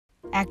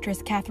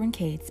Actress Kathryn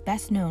Kates,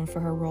 best known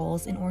for her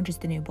roles in Orange is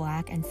the New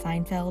Black and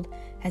Seinfeld,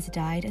 has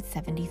died at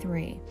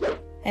 73.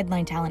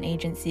 Headline Talent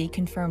Agency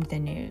confirmed the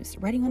news,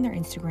 writing on their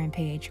Instagram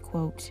page,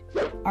 quote,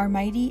 "Our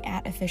mighty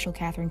 @official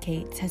Kathryn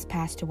Kates has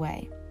passed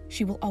away.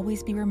 She will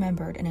always be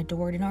remembered and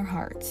adored in our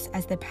hearts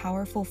as the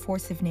powerful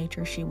force of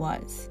nature she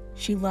was.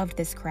 She loved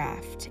this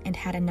craft and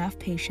had enough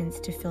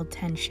patience to fill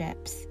 10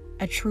 ships.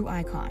 A true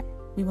icon.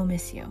 We will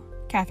miss you."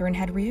 Kathryn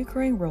had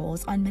recurring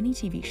roles on many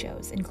TV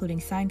shows, including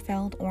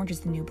Seinfeld, Orange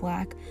is the New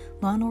Black,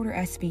 Law & Order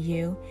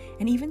SVU,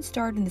 and even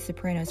starred in The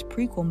Sopranos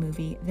prequel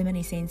movie, The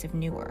Many Saints of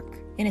Newark.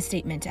 In a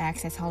statement to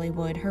Access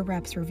Hollywood, her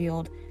reps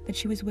revealed that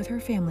she was with her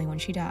family when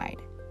she died,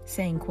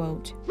 saying,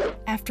 quote,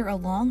 "After a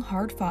long,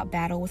 hard-fought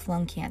battle with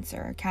lung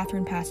cancer,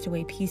 Kathryn passed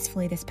away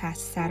peacefully this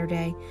past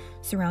Saturday,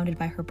 surrounded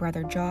by her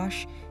brother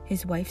Josh,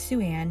 his wife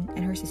Sue Ann,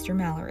 and her sister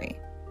Mallory."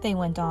 They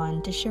went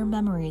on to share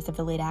memories of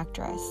the late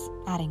actress,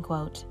 adding,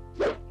 quote,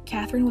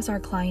 "Kathryn was our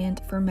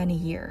client for many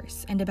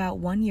years, and about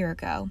 1 year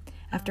ago,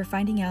 after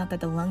finding out that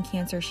the lung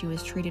cancer she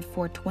was treated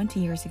for 20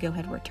 years ago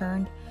had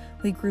returned,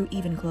 we grew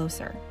even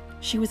closer.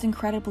 She was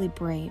incredibly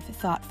brave,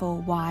 thoughtful,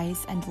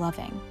 wise, and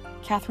loving.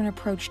 Kathryn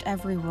approached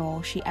every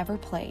role she ever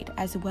played,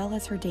 as well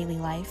as her daily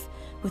life,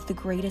 with the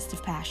greatest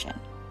of passion.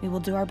 We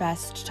will do our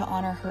best to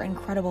honor her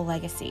incredible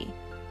legacy.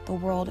 The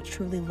world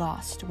truly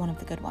lost one of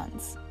the good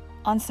ones."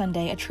 On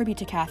Sunday, a tribute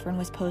to Kathryn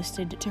was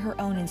posted to her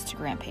own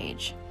Instagram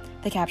page.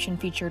 The caption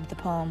featured the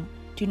poem,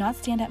 "Do Not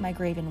Stand at My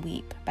Grave and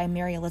Weep" by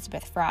Mary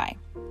Elizabeth Fry,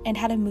 and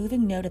had a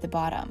moving note at the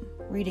bottom,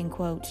 reading,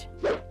 quote,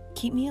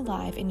 "Keep me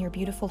alive in your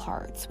beautiful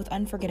hearts with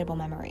unforgettable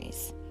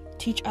memories.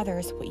 Teach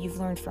others what you've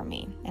learned from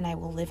me, and I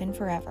will live in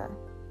forever."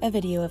 A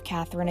video of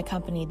Kathryn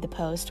accompanied the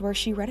post where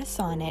she read a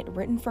sonnet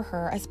written for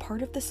her as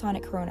part of the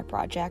Sonnet Corona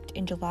project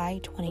in July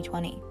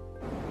 2020.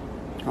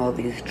 All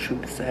these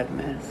truths I've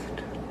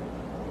missed.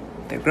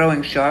 They're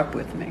growing sharp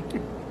with me.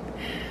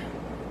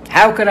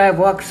 How could I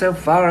walk so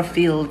far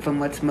afield from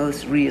what's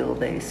most real,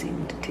 they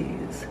seem to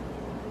tease.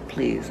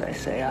 Please, I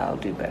say, I'll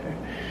do better.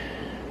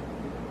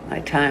 My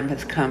time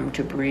has come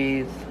to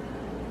breathe.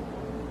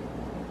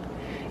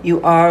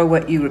 You are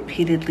what you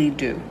repeatedly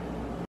do.